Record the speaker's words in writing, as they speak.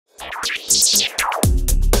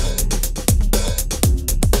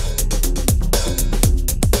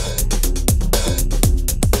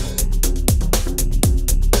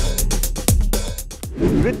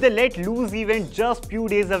With the Let Loose event just few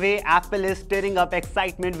days away, Apple is stirring up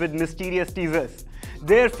excitement with mysterious teasers.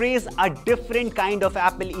 Their phrase, "a different kind of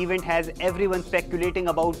Apple event," has everyone speculating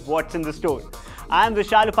about what's in the store. I am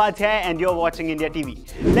Vishal Upadhyay and you're watching India TV.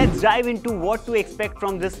 Let's dive into what to expect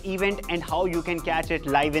from this event and how you can catch it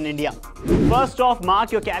live in India. First off,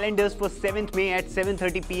 mark your calendars for 7th May at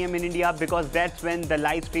 7:30 PM in India because that's when the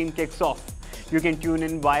live stream kicks off. You can tune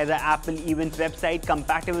in via the Apple Events website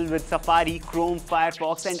compatible with Safari, Chrome,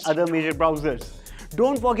 Firefox and other major browsers.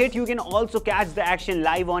 Don't forget you can also catch the action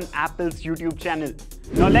live on Apple's YouTube channel.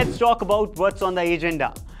 Now let's talk about what's on the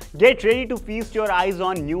agenda. Get ready to feast your eyes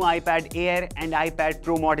on new iPad Air and iPad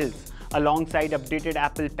Pro models, alongside updated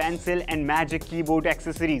Apple Pencil and Magic Keyboard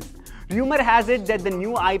accessories. Rumor has it that the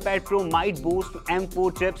new iPad Pro might boast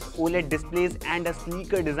M4 chips, OLED displays and a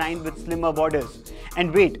sleeker design with slimmer borders.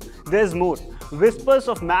 And wait, there's more. Whispers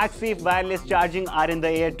of MagSafe wireless charging are in the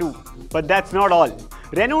air too. But that's not all.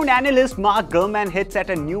 Renowned analyst Mark Gurman hits at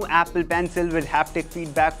a new Apple Pencil with haptic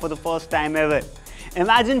feedback for the first time ever.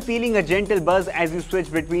 Imagine feeling a gentle buzz as you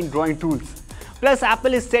switch between drawing tools. Plus,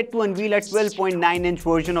 Apple is set to unveil a 12.9-inch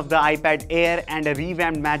version of the iPad Air and a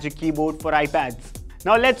revamped Magic Keyboard for iPads.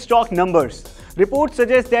 Now let's talk numbers. Reports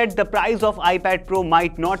suggest that the price of iPad Pro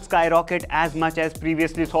might not skyrocket as much as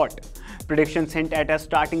previously thought. Predictions hint at a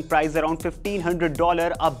starting price around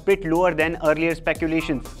 $1,500, a bit lower than earlier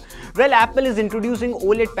speculations. Well, Apple is introducing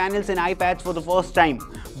OLED panels in iPads for the first time,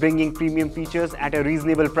 bringing premium features at a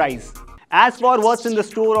reasonable price. As for what's in the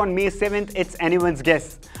store on May 7th, it's anyone's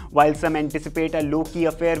guess. While some anticipate a low-key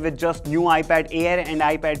affair with just new iPad Air and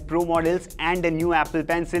iPad Pro models and a new Apple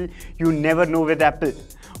Pencil, you never know with Apple.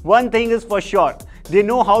 One thing is for sure, they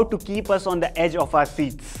know how to keep us on the edge of our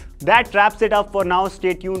seats. That wraps it up for now.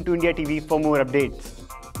 Stay tuned to India TV for more updates.